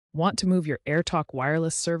Want to move your AirTalk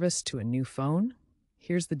Wireless service to a new phone?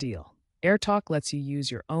 Here's the deal. AirTalk lets you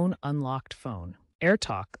use your own unlocked phone.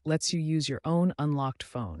 AirTalk lets you use your own unlocked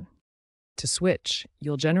phone. To switch,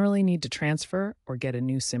 you'll generally need to transfer or get a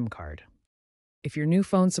new SIM card. If your new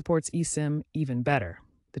phone supports eSIM, even better.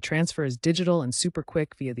 The transfer is digital and super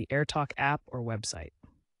quick via the AirTalk app or website.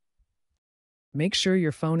 Make sure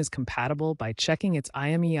your phone is compatible by checking its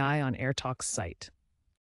IMEI on AirTalk's site.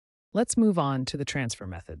 Let's move on to the transfer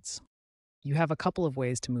methods. You have a couple of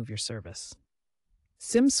ways to move your service.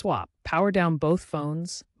 SIM swap. Power down both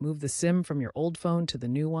phones, move the SIM from your old phone to the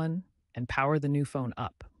new one, and power the new phone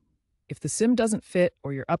up. If the SIM doesn't fit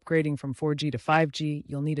or you're upgrading from 4G to 5G,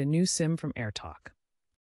 you'll need a new SIM from AirTalk.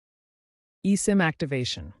 eSIM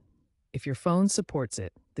activation. If your phone supports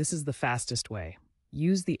it, this is the fastest way.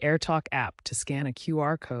 Use the AirTalk app to scan a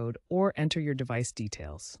QR code or enter your device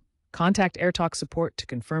details. Contact AirTalk support to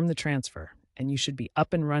confirm the transfer, and you should be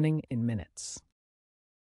up and running in minutes.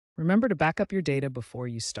 Remember to back up your data before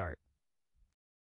you start.